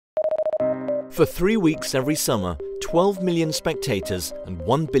For 3 weeks every summer, 12 million spectators and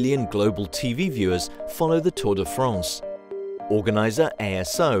 1 billion global TV viewers follow the Tour de France. Organizer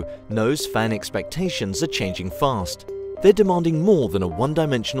A.S.O knows fan expectations are changing fast. They're demanding more than a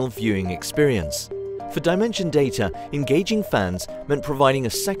one-dimensional viewing experience. For Dimension Data, engaging fans meant providing a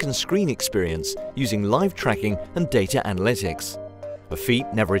second screen experience using live tracking and data analytics, a feat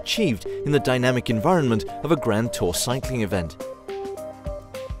never achieved in the dynamic environment of a Grand Tour cycling event.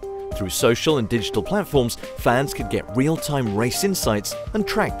 Through social and digital platforms, fans could get real-time race insights and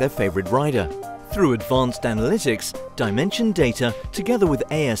track their favorite rider. Through advanced analytics, Dimension Data, together with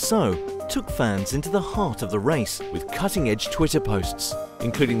A.S.O, took fans into the heart of the race with cutting-edge Twitter posts,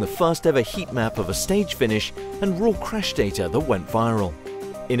 including the first-ever heat map of a stage finish and raw crash data that went viral.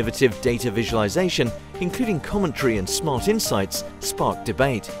 Innovative data visualization, including commentary and smart insights, sparked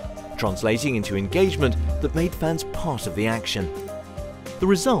debate, translating into engagement that made fans part of the action. The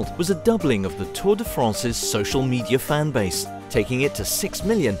result was a doubling of the Tour de France's social media fan base, taking it to 6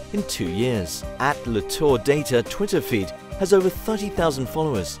 million in 2 years. @Le Tour Data Twitter feed has over 30,000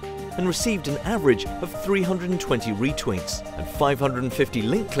 followers and received an average of 320 retweets and 550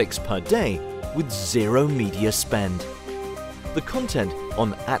 link clicks per day with zero media spend. The content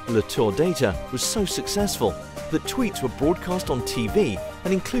on @Le Tour Data was so successful that tweets were broadcast on TV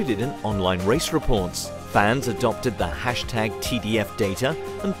and included in online race reports. Fans adopted the hashtag #TDFData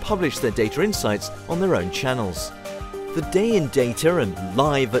and published their data insights on their own channels. The Day in Data and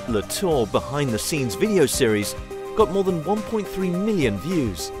Live at Le Tour behind-the-scenes video series got more than 1.3 million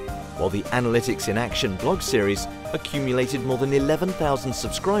views, while the Analytics in Action blog series accumulated more than 11,000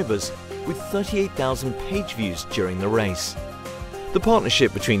 subscribers with 38,000 page views during the race. The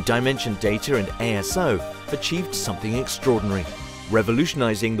partnership between Dimension Data and A.S.O achieved something extraordinary,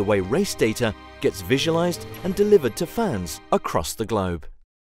 revolutionizing the way race data gets visualized and delivered to fans across the globe.